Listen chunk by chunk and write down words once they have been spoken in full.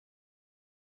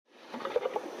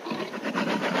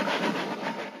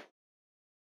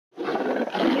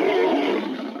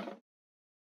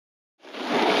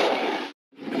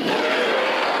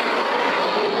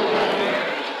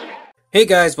Hey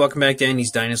guys, welcome back to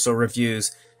Andy's Dinosaur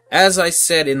Reviews. As I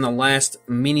said in the last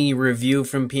mini review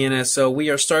from PNSO, we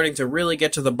are starting to really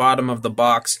get to the bottom of the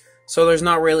box, so there's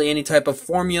not really any type of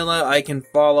formula I can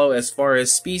follow as far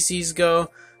as species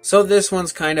go, so this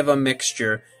one's kind of a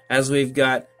mixture, as we've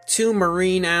got two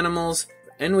marine animals,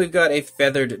 and we've got a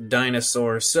feathered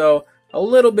dinosaur, so a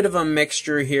little bit of a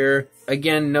mixture here.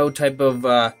 Again, no type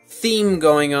of theme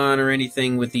going on or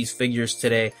anything with these figures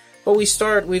today. But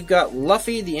we've got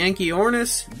Luffy the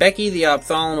Anchiornis, Becky the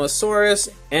Ophthalmosaurus,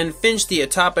 and Finch the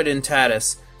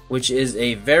Atopodentatus, which is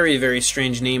a very, very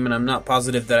strange name, and I'm not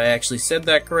positive that I actually said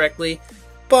that correctly.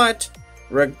 But,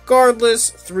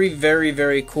 regardless, three very,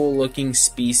 very cool looking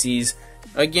species.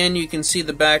 Again, you can see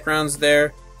the backgrounds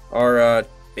there are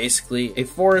basically a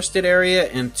forested area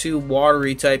and two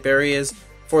watery type areas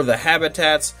for the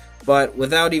habitats, but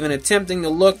without even attempting to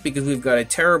look because we've got a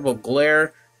terrible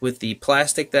glare with the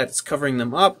plastic that's covering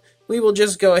them up, we will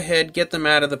just go ahead, get them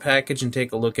out of the package, and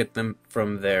take a look at them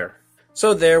from there.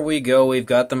 So there we go, we've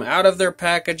got them out of their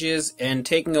packages, and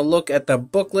taking a look at the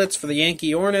booklets for the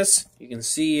Archiornis, you can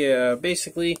see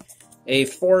basically a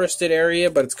forested area,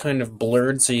 but it's kind of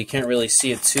blurred, so you can't really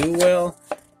see it too well.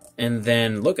 And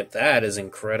then, look at that, is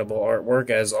incredible artwork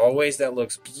as always, that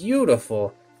looks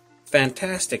beautiful.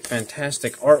 Fantastic,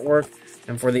 fantastic artwork.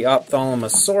 And for the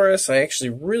Ophthalmosaurus, I actually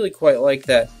really quite like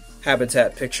that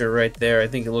habitat picture right there. I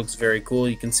think it looks very cool.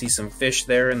 You can see some fish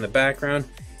there in the background,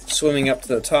 swimming up to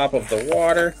the top of the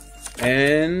water.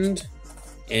 And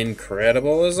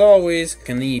incredible as always.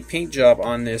 And the paint job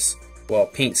on this, well,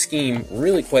 paint scheme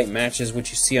really quite matches what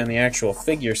you see on the actual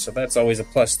figure, so that's always a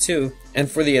plus too. And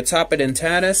for the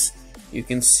Atopodentatus, you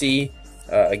can see,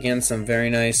 again, some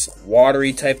very nice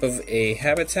watery type of a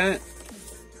habitat.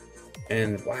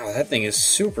 And wow, that thing is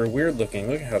super weird looking.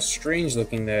 Look at how strange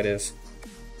looking that is.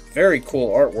 Very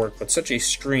cool artwork, but such a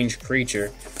strange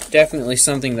creature. Definitely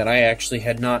something that I actually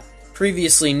had not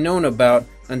previously known about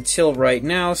until right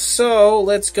now. So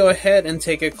let's go ahead and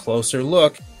take a closer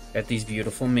look at these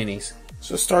beautiful minis.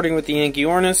 So starting with the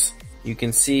Archiornis, you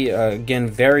can see again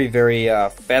very, very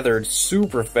feathered,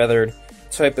 super feathered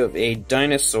type of a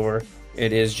dinosaur.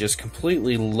 It is just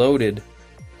completely loaded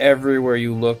everywhere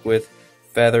you look with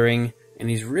feathering. And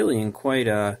he's really in quite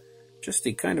just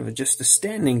a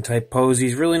standing type pose.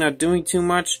 He's really not doing too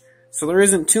much, so there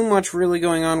isn't too much really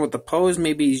going on with the pose.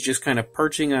 Maybe he's just kind of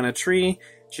perching on a tree,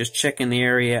 just checking the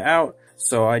area out.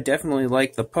 So I definitely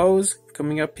like the pose.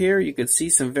 Coming up here, you could see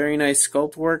some very nice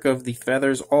sculpt work of the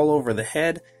feathers all over the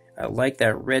head. I like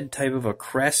that red type of a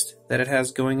crest that it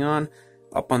has going on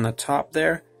up on the top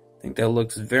there. I think that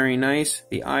looks very nice.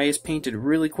 The eye is painted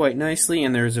really quite nicely,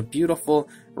 and there's a beautiful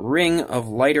ring of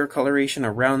lighter coloration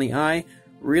around the eye,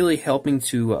 really helping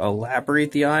to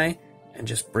elaborate the eye and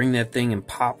just bring that thing and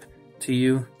pop to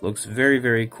you. Looks very,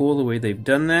 very cool the way they've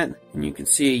done that. And you can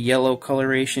see a yellow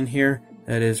coloration here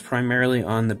that is primarily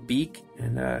on the beak,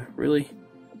 and really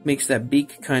makes that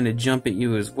beak kind of jump at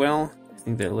you as well. I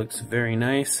think that looks very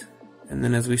nice. And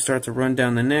then as we start to run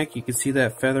down the neck, you can see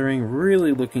that feathering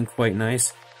really looking quite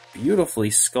nice. Beautifully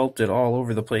sculpted all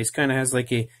over the place. Kind of has like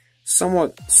a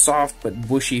somewhat soft but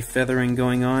bushy feathering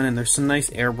going on, and there's some nice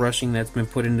airbrushing that's been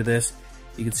put into this.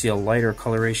 You can see a lighter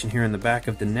coloration here in the back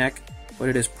of the neck, but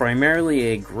it is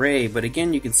primarily a gray. But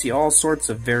again, you can see all sorts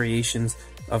of variations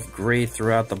of gray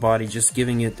throughout the body, just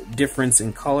giving it difference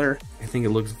in color. I think it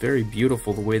looks very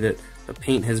beautiful the way that the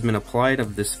paint has been applied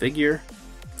of this figure.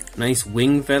 Nice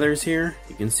wing feathers here.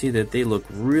 You can see that they look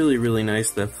really, really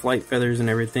nice. The flight feathers and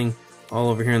everything all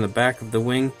over here in the back of the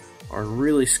wing are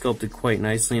really sculpted quite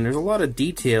nicely, and there's a lot of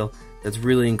detail that's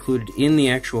really included in the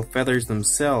actual feathers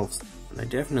themselves. And I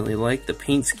definitely like the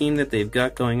paint scheme that they've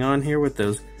got going on here with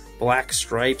those black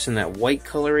stripes and that white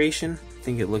coloration. I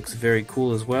think it looks very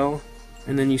cool as well.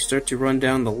 And then you start to run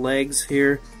down the legs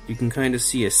here. You can kind of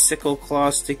see a sickle claw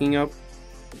sticking up,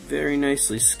 very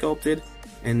nicely sculpted.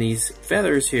 And these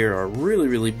feathers here are really,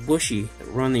 really bushy that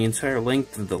run the entire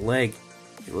length of the leg.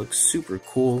 It looks super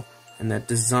cool. And that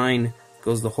design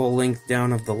goes the whole length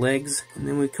down of the legs. And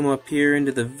then we come up here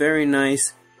into the very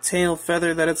nice tail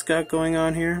feather that it's got going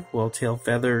on here. Well, tail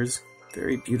feathers,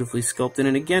 very beautifully sculpted,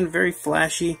 and again, very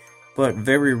flashy, but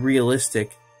very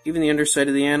realistic. Even the underside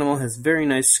of the animal has very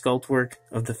nice sculpt work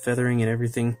of the feathering and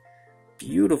everything.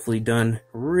 Beautifully done.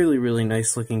 Really, really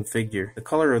nice looking figure. The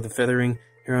color of the feathering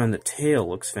here on the tail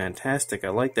looks fantastic. I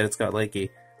like that it's got like a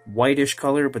whitish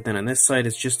color, but then on this side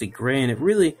it's just a gray, and it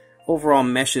really overall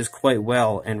meshes quite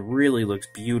well and really looks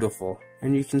beautiful.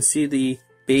 And you can see the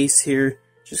base here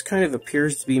just kind of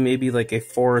appears to be maybe like a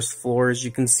forest floor, as you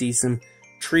can see some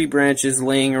tree branches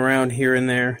laying around here and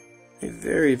there. A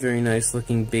very, very nice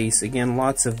looking base. Again,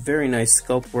 lots of very nice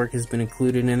sculpt work has been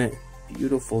included in it.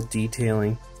 Beautiful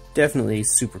detailing. Definitely a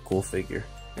super cool figure.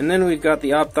 And then we've got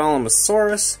the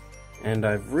Ophthalmosaurus, and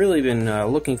I've really been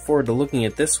looking forward to looking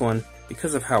at this one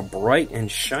because of how bright and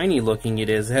shiny looking it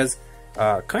is. It has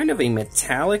kind of a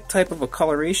metallic type of a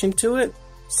coloration to it,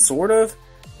 sort of,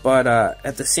 but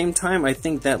at the same time I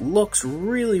think that looks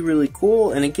really, really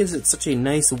cool, and it gives it such a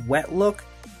nice wet look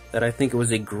that I think it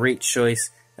was a great choice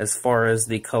as far as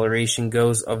the coloration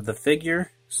goes of the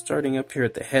figure. Starting up here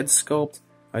at the head sculpt,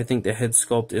 I think the head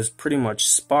sculpt is pretty much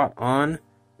spot on,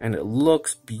 and it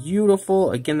looks beautiful.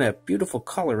 Again, that beautiful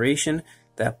coloration.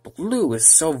 That blue is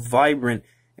so vibrant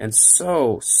and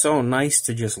so nice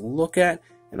to just look at.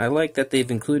 And I like that they've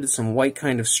included some white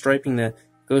kind of striping that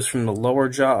goes from the lower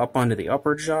jaw up onto the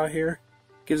upper jaw here.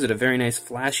 Gives it a very nice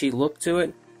flashy look to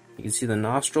it. You can see the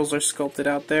nostrils are sculpted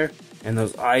out there, and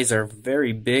those eyes are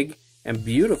very big and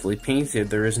beautifully painted.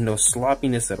 There is no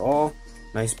sloppiness at all.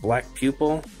 Nice black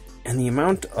pupil. And the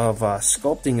amount of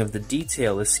sculpting of the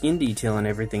detail, the skin detail and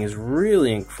everything is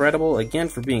really incredible. Again,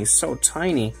 for being so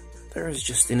tiny, there is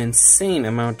just an insane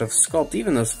amount of sculpt.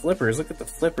 Even those flippers, look at the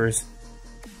flippers.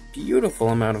 Beautiful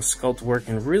amount of sculpt work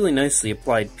and really nicely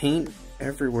applied paint.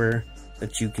 Everywhere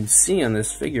that you can see on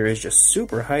this figure is just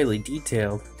super highly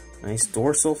detailed. Nice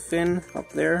dorsal fin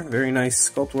up there, very nice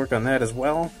sculpt work on that as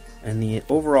well. And the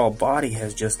overall body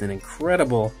has just an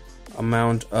incredible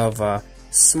amount of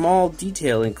small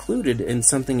detail included in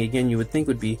something, again, you would think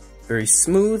would be very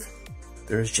smooth.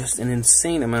 There's just an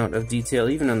insane amount of detail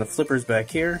even on the flippers back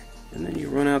here. And then you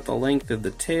run out the length of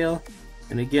the tail,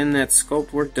 and again, that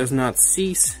sculpt work does not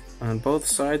cease. On both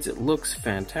sides it looks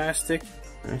fantastic.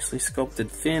 Nicely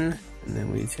sculpted fin. And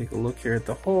then we take a look here at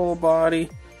the whole body.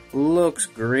 Looks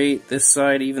great. This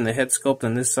side, even the head sculpt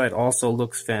on this side also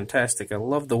looks fantastic. I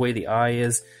love the way the eye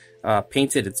is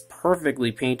painted. It's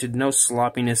perfectly painted, no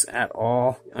sloppiness at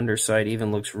all. Underside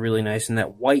even looks really nice, and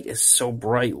that white is so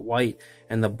bright white,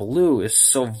 and the blue is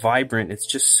so vibrant. It's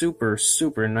just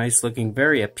super nice looking,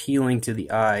 very appealing to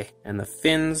the eye. And the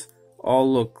fins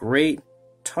all look great.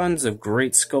 Tons of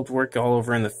great sculpt work all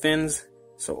over in the fins.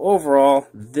 So overall,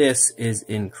 this is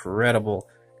incredible,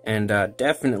 and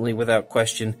definitely without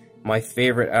question my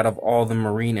favorite out of all the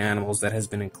marine animals that has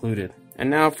been included. And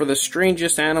now for the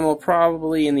strangest animal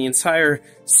probably in the entire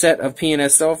set of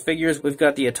PNSO figures, we've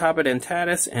got the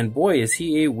Atopodentatus, and boy is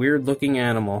he a weird looking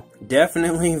animal.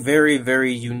 Definitely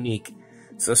very unique.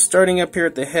 So starting up here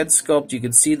at the head sculpt, you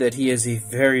can see that he is a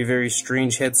very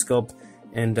strange head sculpt,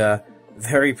 and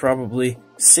very probably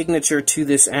signature to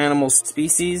this animal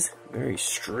species. Very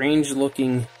strange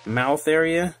looking mouth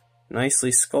area, nicely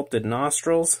sculpted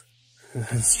nostrils.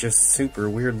 It's just super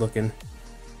weird looking.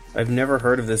 I've never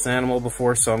heard of this animal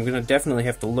before, so I'm gonna definitely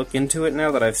have to look into it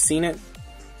now that I've seen it.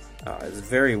 It's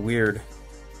very weird.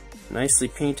 Nicely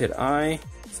painted eye.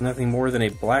 It's nothing more than a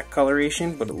black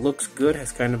coloration, but it looks good,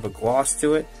 has kind of a gloss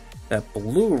to it. That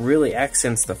blue really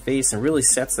accents the face and really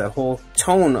sets that whole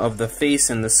tone of the face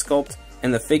and the sculpt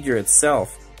and the figure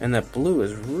itself. And that blue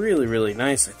is really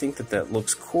nice. I think that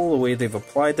looks cool the way they've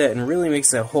applied that, and really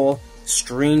makes that whole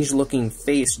strange looking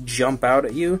face jump out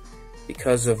at you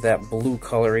because of that blue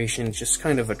coloration. It just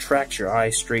kind of attracts your eye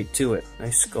straight to it.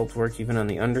 Nice sculpt work even on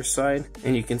the underside.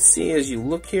 And you can see as you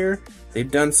look here, they've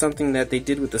done something that they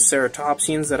did with the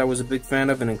ceratopsians that I was a big fan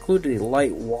of, and included a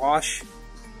light wash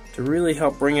to really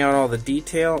help bring out all the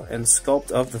detail and sculpt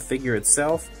of the figure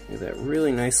itself. Look at that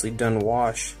really nicely done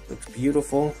wash. Looks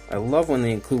beautiful. I love when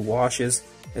they include washes.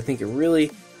 I think it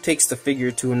really takes the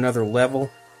figure to another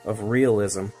level of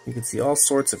realism. You can see all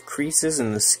sorts of creases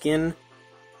in the skin,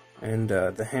 and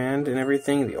the hand and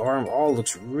everything. The arm all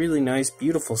looks really nice.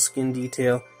 Beautiful skin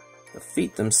detail. The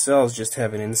feet themselves just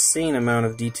have an insane amount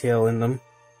of detail in them.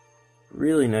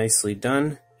 Really nicely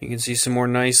done. You can see some more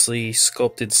nicely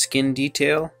sculpted skin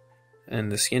detail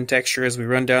and the skin texture as we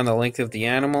run down the length of the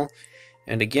animal.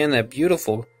 And again, that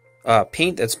beautiful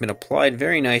paint that's been applied.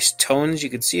 Very nice tones. You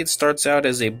can see it starts out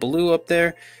as a blue up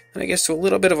there, and I guess to a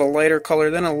little bit of a lighter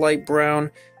color, then a light brown,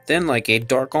 then like a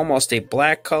dark, almost a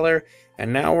black color,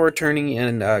 and now we're turning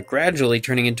in, gradually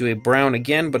turning into a brown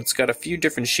again, but it's got a few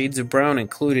different shades of brown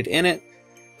included in it.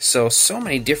 So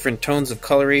many different tones of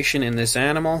coloration in this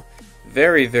animal.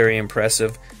 Very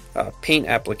impressive paint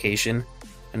application.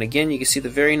 And again, you can see the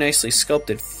very nicely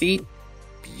sculpted feet.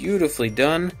 Beautifully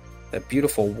done. That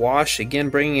beautiful wash, again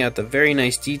bringing out the very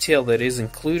nice detail that is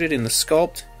included in the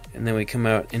sculpt. And then we come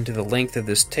out into the length of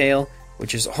this tail,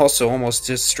 which is also almost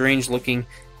as strange looking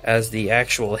as the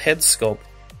actual head sculpt.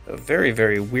 A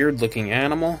very weird looking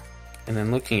animal. And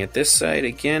then looking at this side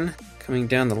again, Coming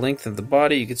down the length of the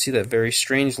body, you can see that very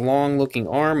strange long looking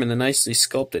arm and the nicely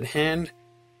sculpted hand.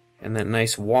 And that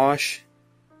nice wash.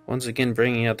 Once again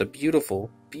bringing out the beautiful,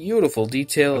 beautiful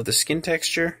detail of the skin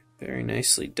texture. Very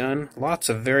nicely done. Lots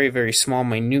of very, very small,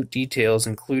 minute details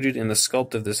included in the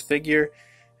sculpt of this figure.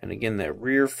 And again, that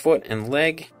rear foot and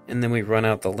leg. And then we run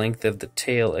out the length of the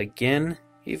tail again.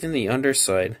 Even the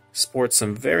underside sports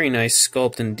some very nice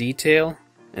sculpt and detail.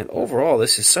 And overall,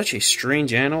 this is such a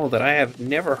strange animal that I have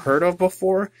never heard of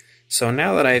before. So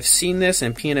now that I've seen this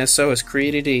and PNSO has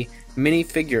created a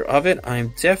minifigure of it,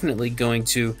 I'm definitely going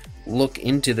to look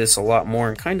into this a lot more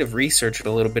and kind of research it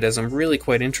a little bit, as I'm really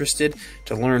quite interested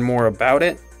to learn more about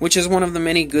it. Which is one of the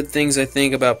many good things I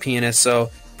think about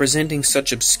PNSO, presenting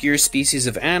such obscure species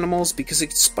of animals, because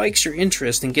it spikes your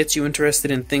interest and gets you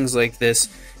interested in things like this.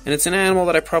 And it's an animal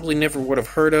that I probably never would have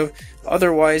heard of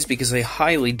otherwise, because I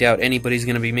highly doubt anybody's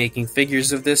going to be making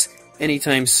figures of this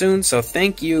anytime soon. So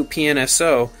thank you,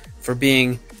 PNSO, for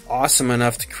being awesome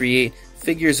enough to create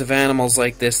figures of animals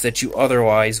like this that you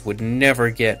otherwise would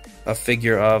never get a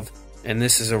figure of. And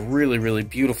this is a really, really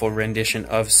beautiful rendition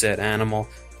of said animal.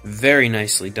 Very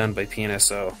nicely done by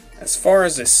PNSO. As far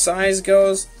as his size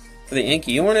goes, for the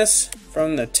Anchiornis,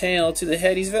 from the tail to the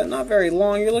head, he's not very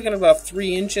long. You're looking at about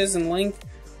 3 inches in length,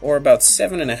 or about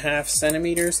 7.5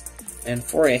 centimeters. And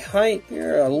for a height,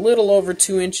 you're a little over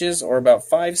 2 inches, or about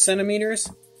 5 centimeters.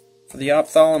 For the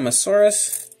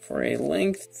Ophthalmosaurus, for a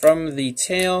length from the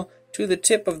tail to the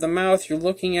tip of the mouth, you're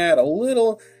looking at a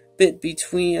little bit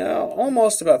between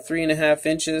almost about 3.5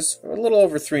 inches, or a little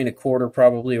over 3.25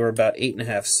 probably, or about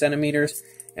 8.5 centimeters.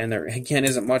 And there again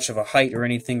isn't much of a height or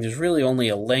anything. There's really only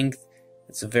a length.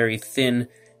 It's a very thin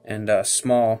and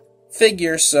small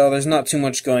figure, so there's not too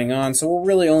much going on. So we'll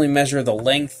really only measure the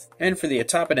length. And for the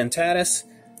Atopodentatus,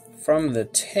 from the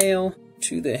tail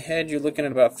to the head, you're looking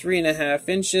at about 3.5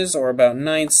 inches, or about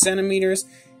 9 centimeters.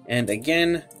 And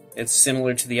again, it's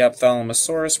similar to the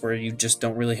Ophthalmosaurus, where you just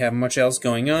don't really have much else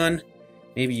going on.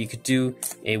 Maybe you could do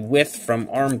a width from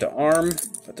arm to arm,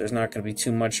 but there's not going to be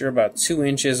too much. You're about 2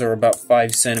 inches, or about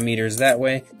 5 centimeters that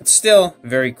way. But still,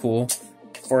 very cool.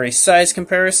 For a size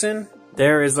comparison,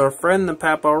 there is our friend the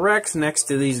Papo Rex next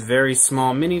to these very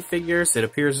small minifigures. It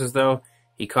appears as though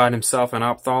he caught himself an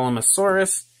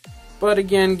Ophthalmosaurus, but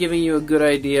again, giving you a good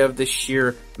idea of the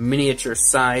sheer miniature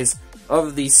size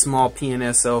of these small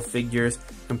PNSO figures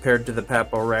compared to the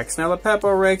Papo Rex. Now, the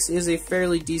Papo Rex is a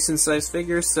fairly decent sized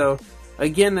figure, so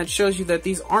again, that shows you that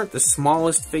these aren't the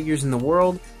smallest figures in the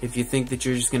world. If you think that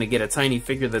you're just going to get a tiny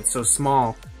figure that's so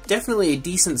small, definitely a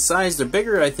decent size. They're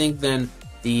bigger, I think, than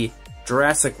the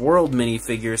Jurassic World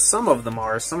minifigures. Some of them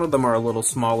are a little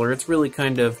smaller. It's really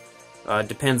kind of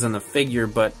depends on the figure,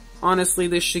 but honestly,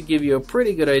 this should give you a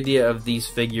pretty good idea of these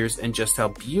figures and just how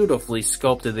beautifully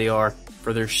sculpted they are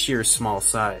for their sheer small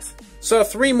size. So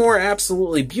 3 more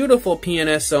absolutely beautiful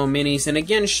PNSO minis, and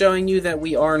again showing you that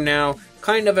we are now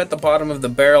kind of at the bottom of the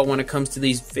barrel when it comes to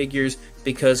these figures,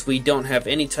 because we don't have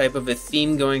any type of a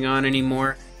theme going on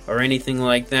anymore or anything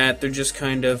like that. They're just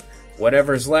kind of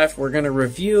whatever's left we're going to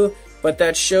review, but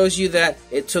that shows you that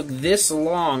it took this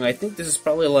long. I think this is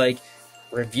probably like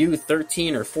review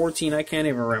 13 or 14, I can't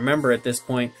even remember at this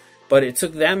point, but it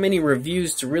took that many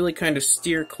reviews to really kind of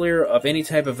steer clear of any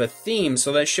type of a theme.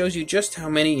 So that shows you just how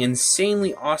many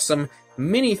insanely awesome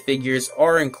minifigures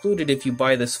are included if you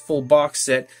buy this full box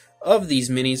set of these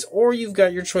minis, or you've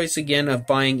got your choice again of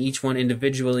buying each one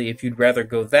individually if you'd rather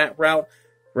go that route.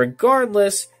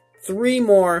 Regardless, 3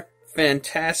 more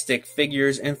fantastic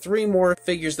figures, and 3 more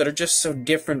figures that are just so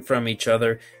different from each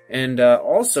other, and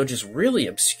also just really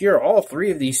obscure. All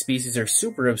 3 of these species are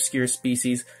super obscure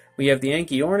species. We have the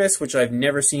Archiornis, which I've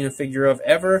never seen a figure of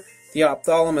ever. The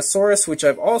Ophthalmosaurus, which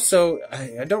I've also,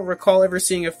 I don't recall ever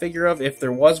seeing a figure of. If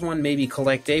there was one, maybe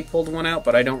Collect A pulled one out,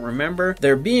 but I don't remember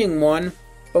there being one.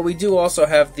 But we do also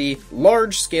have the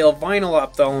large-scale vinyl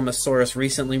Ophthalmosaurus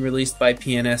recently released by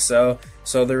PNSO,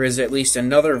 so there is at least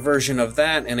another version of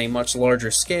that in a much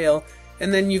larger scale.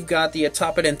 And then you've got the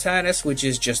Atopodentatus, which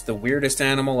is just the weirdest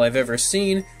animal I've ever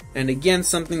seen, and again,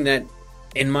 something that,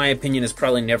 in my opinion, has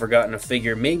probably never gotten a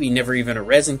figure, maybe never even a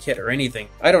resin kit or anything.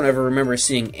 I don't ever remember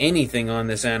seeing anything on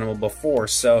this animal before,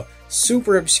 so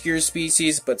super obscure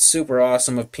species, but super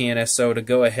awesome of PNSO to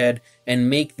go ahead and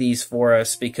make these for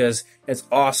us, because it's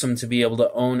awesome to be able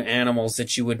to own animals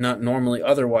that you would not normally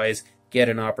otherwise get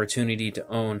an opportunity to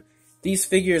own. These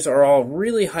figures are all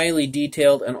really highly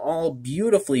detailed and all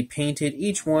beautifully painted.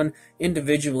 Each one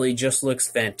individually just looks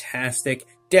fantastic.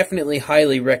 Definitely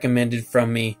highly recommended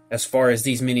from me as far as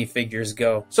these minifigures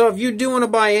go. So if you do want to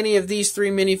buy any of these 3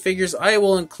 minifigures, I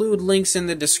will include links in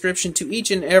the description to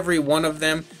each and every one of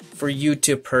them for you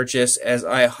to purchase, as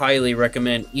I highly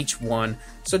recommend each one.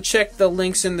 So check the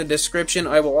links in the description.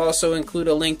 I will also include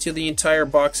a link to the entire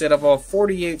box set of all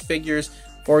 48 figures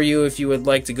for you if you would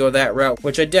like to go that route,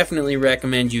 which I definitely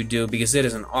recommend you do because it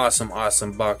is an awesome,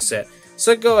 awesome box set.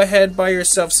 So go ahead, buy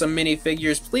yourself some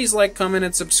minifigures. Please like, comment,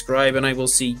 and subscribe, and I will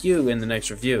see you in the next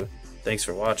review. Thanks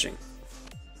for watching.